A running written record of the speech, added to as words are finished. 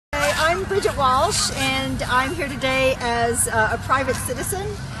I'm Bridget Walsh, and I'm here today as a private citizen,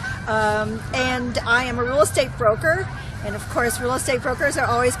 and I am a real estate broker. And of course, real estate brokers are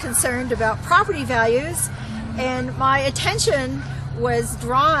always concerned about property values, and my attention was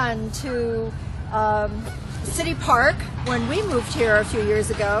drawn to City Park when we moved here a few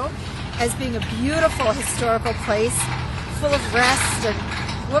years ago as being a beautiful historical place full of rest and,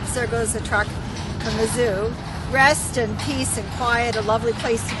 whoops, there goes the truck from the zoo. Rest and peace and quiet, a lovely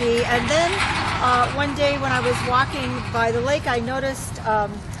place to be. And then one day when I was walking by the lake, I noticed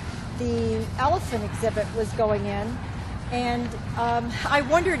the elephant exhibit was going in, and I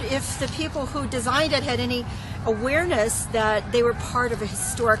wondered if the people who designed it had any awareness that they were part of a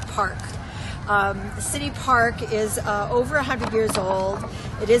historic park. City Park is over 100 years old.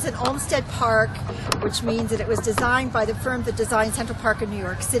 It is an Olmsted Park, which means that it was designed by the firm that designed Central Park in New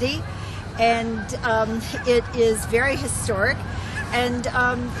York City. And it is very historic. And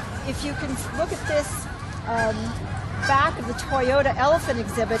if you can look at this back of the Toyota elephant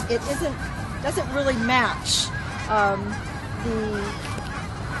exhibit, it doesn't really match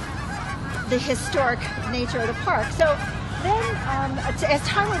the historic nature of the park. So then, as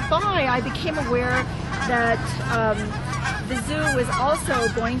time went by, I became aware that the zoo was also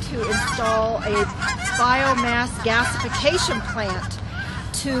going to install a biomass gasification plant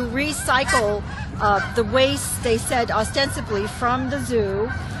to recycle the waste, they said ostensibly, from the zoo,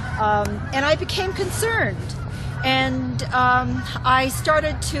 and I became concerned. And I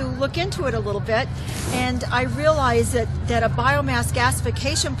started to look into it a little bit, and I realized that a biomass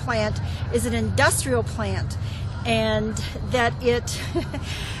gasification plant is an industrial plant, and that it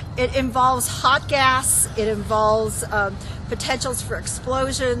involves hot gas, it involves potentials for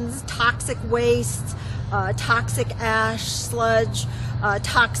explosions, toxic waste, toxic ash, sludge,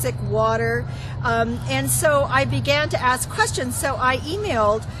 toxic water, and so I began to ask questions. So I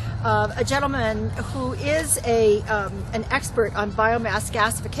emailed a gentleman who is an expert on biomass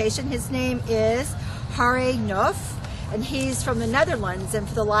gasification. His name is Harry Nuff, and he's from the Netherlands, and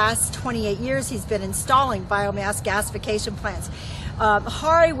for the last 28 years he's been installing biomass gasification plants.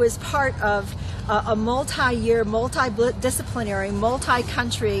 Harry was part of a multi-year, multidisciplinary,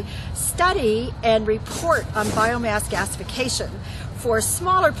 multi-country study and report on biomass gasification for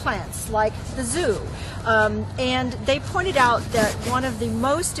smaller plants like the zoo. And they pointed out that one of the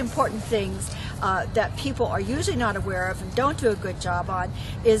most important things that people are usually not aware of and don't do a good job on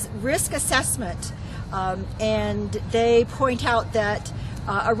is risk assessment. And they point out that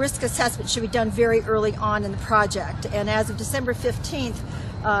a risk assessment should be done very early on in the project. And as of December 15th,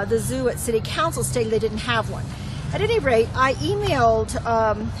 the zoo at City Council stated they didn't have one. At any rate, I emailed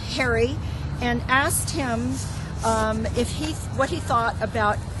Harry and asked him what he thought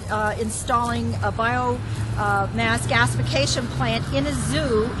about installing a biomass gasification plant in a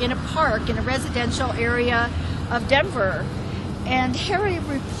zoo, in a park, in a residential area of Denver. And Harry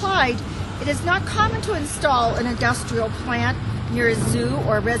replied, "It is not common to install an industrial plant near a zoo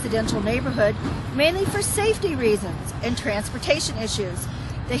or a residential neighborhood, mainly for safety reasons and transportation issues.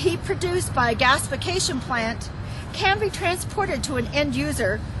 The heat produced by a gasification plant can be transported to an end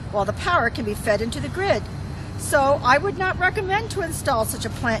user while the power can be fed into the grid. So I would not recommend to install such a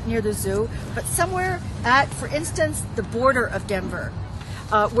plant near the zoo, but somewhere at, for instance, the border of Denver,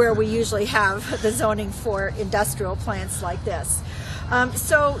 where we usually have the zoning for industrial plants like this."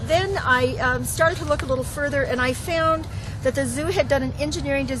 So then I started to look a little further, and I found that the zoo had done an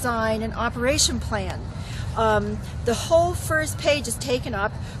engineering design and operation plan. The whole first page is taken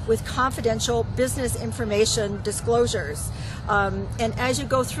up with confidential business information disclosures, and as you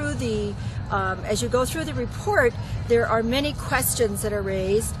go through the report, there are many questions that are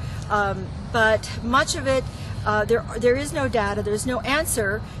raised, but much of it there is no data, there's no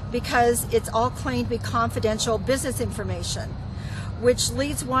answer, because it's all claimed to be confidential business information, which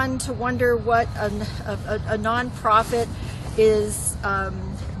leads one to wonder what a non-profit is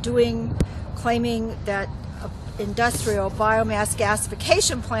doing, claiming that industrial biomass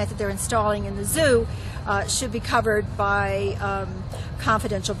gasification plant that they're installing in the zoo should be covered by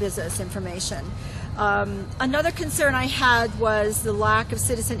confidential business information. Another concern I had was the lack of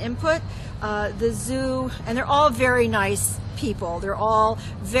citizen input. The zoo, and they're all very nice people, they're all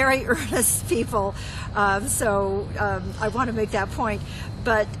very earnest people, so I want to make that point.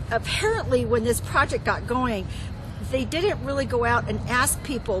 But apparently when this project got going, they didn't really go out and ask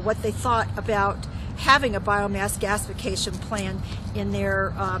people what they thought about having a biomass gasification plant in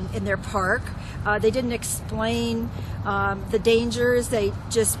their park. They didn't explain the dangers. They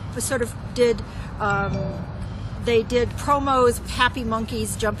just sort of did they did promos, happy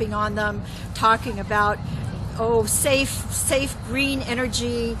monkeys jumping on them, talking about safe green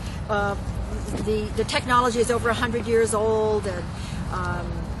energy. The technology is over 100 years old, and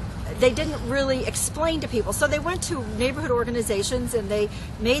they didn't really explain to people. So they went to neighborhood organizations and they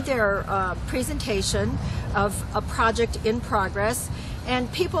made their presentation of a project in progress.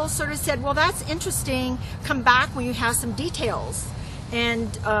 And people sort of said, well, that's interesting. Come back when you have some details.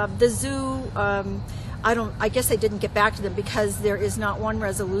 And the zoo, I guess they didn't get back to them because there is not one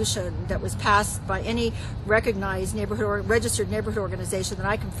resolution that was passed by any recognized neighborhood or registered neighborhood organization that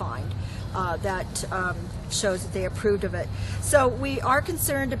I can find that shows that they approved of it. So we are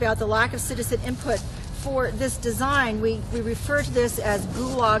concerned about the lack of citizen input for this design. We refer to this as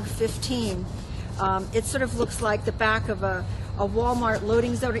Gulag 15. It sort of looks like the back of a Walmart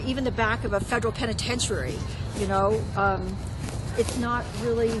loading zone, or even the back of a federal penitentiary. You know, it's not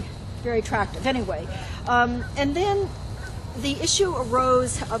really very attractive. Anyway, and then the issue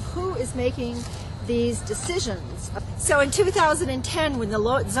arose of who is making these decisions. So in 2010, when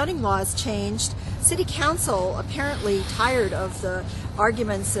the zoning laws changed, City Council, apparently tired of the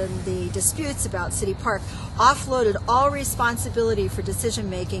arguments and the disputes about City Park, offloaded all responsibility for decision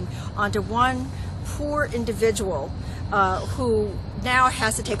making onto one poor individual who now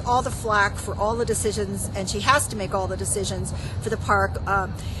has to take all the flack for all the decisions, and she has to make all the decisions for the park.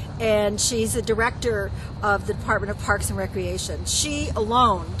 And she's the director of the Department of Parks and Recreation. She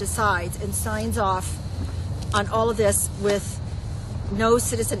alone decides and signs off on all of this with no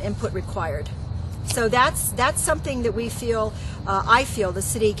citizen input required. So that's something that we feel, I feel the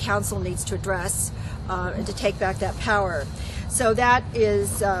City Council needs to address and to take back that power. So that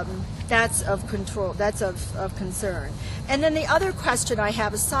is, that's of control, that's of concern. And then the other question I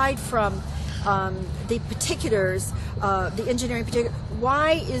have, aside from the particulars, the engineering particulars,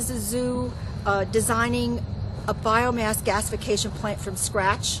 why is the zoo designing a biomass gasification plant from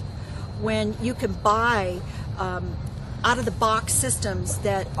scratch when you can buy out of the box systems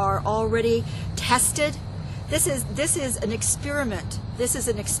that are already tested? This is an experiment. This is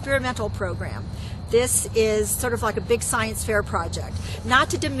an experimental program. This is sort of like a big science fair project. Not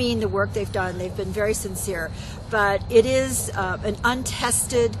to demean the work they've done, they've been very sincere, but it is an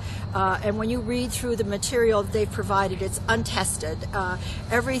untested, and when you read through the material they've provided, it's untested.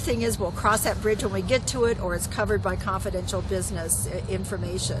 Everything is, we'll cross that bridge when we get to it, or it's covered by confidential business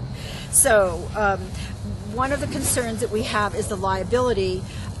information. So one of the concerns that we have is the liability.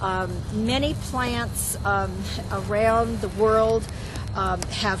 Many plants around the world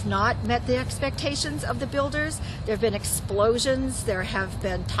have not met the expectations of the builders. There have been explosions, there have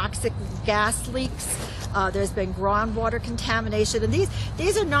been toxic gas leaks, there's been groundwater contamination, and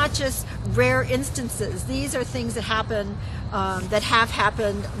these are not just rare instances. These are things that happen, that have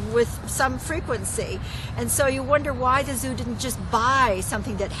happened with some frequency. And so you wonder why the zoo didn't just buy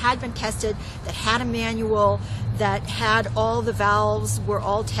something that had been tested, that had a manual, that had all the valves, were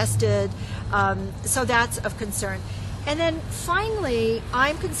all tested. So that's of concern. And then finally,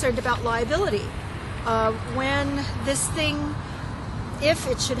 I'm concerned about liability. When this thing, if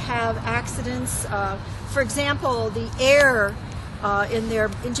it should have accidents, for example, the air, in their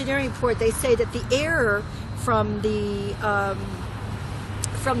engineering report, they say that the air from the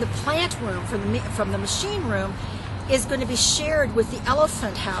plant room, from the machine room, is going to be shared with the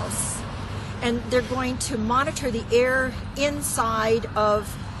elephant house. And they're going to monitor the air inside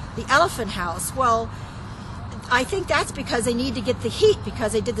of the elephant house. Well, I think that's because they need to get the heat,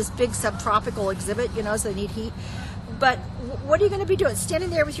 because they did this big subtropical exhibit, you know, so they need heat. But what are you going to be doing? Standing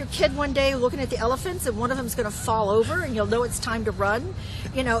there with your kid one day looking at the elephants, and one of them's going to fall over and you'll know it's time to run?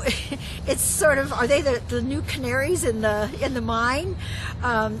 You know, it's sort of, are they the new canaries in the mine?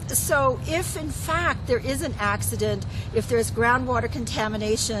 So if in fact there is an accident, if there's groundwater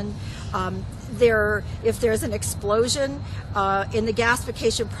contamination, if there's an explosion in the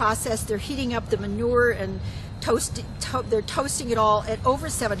gasification process, they're heating up the manure and they're toasting it all at over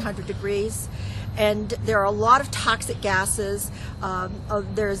 700 degrees, and there are a lot of toxic gases.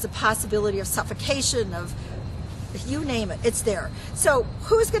 There's a possibility of suffocation, of you name it, it's there. So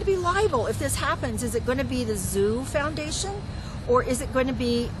who's going to be liable if this happens? Is it going to be the Zoo Foundation, or is it going to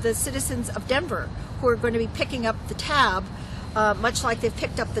be the citizens of Denver who are going to be picking up the tab, much like they've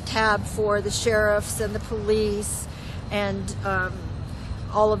picked up the tab for the sheriffs and the police and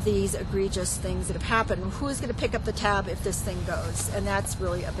all of these egregious things that have happened? Who is going to pick up the tab if this thing goes? And that's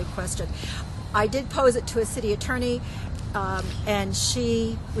really a big question. I did pose it to a city attorney, and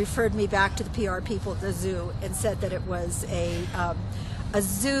she referred me back to the PR people at the zoo and said that it was a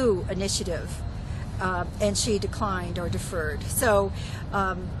zoo initiative, and she declined or deferred. So,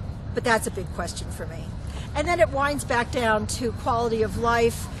 but that's a big question for me. And then it winds back down to quality of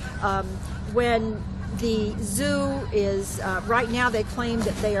life. When The zoo is, right now they claim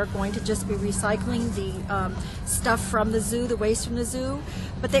that they are going to just be recycling the stuff from the zoo, the waste from the zoo,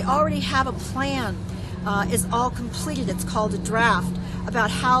 but they already have a plan. It's all completed. It's called a draft about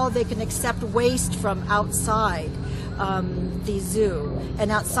how they can accept waste from outside the zoo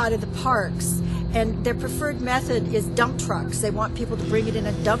and outside of the parks. And their preferred method is dump trucks. They want people to bring it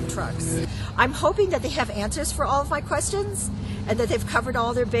in dump trucks. I'm hoping that they have answers for all of my questions and that they've covered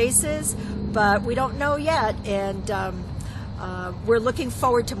all their bases, but we don't know yet. And we're looking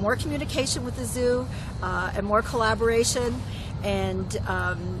forward to more communication with the zoo and more collaboration and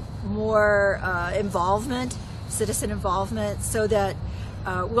more involvement, citizen involvement, so that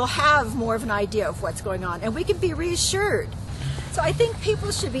we'll have more of an idea of what's going on and we can be reassured. So I think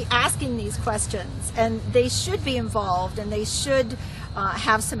people should be asking these questions, and they should be involved, and they should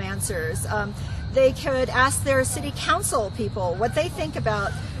have some answers. They could ask their city council people what they think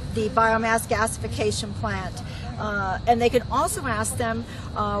about the biomass gasification plant. And they can also ask them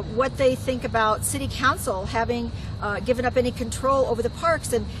what they think about city council having given up any control over the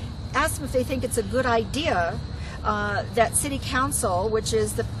parks, and ask them if they think it's a good idea that city council, which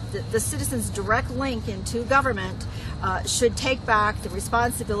is the citizens' direct link into government, should take back the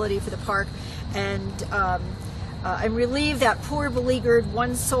responsibility for the park and relieve that poor beleaguered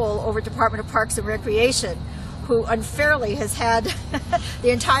one soul over Department of Parks and Recreation, who unfairly has had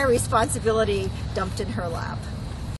the entire responsibility dumped in her lap.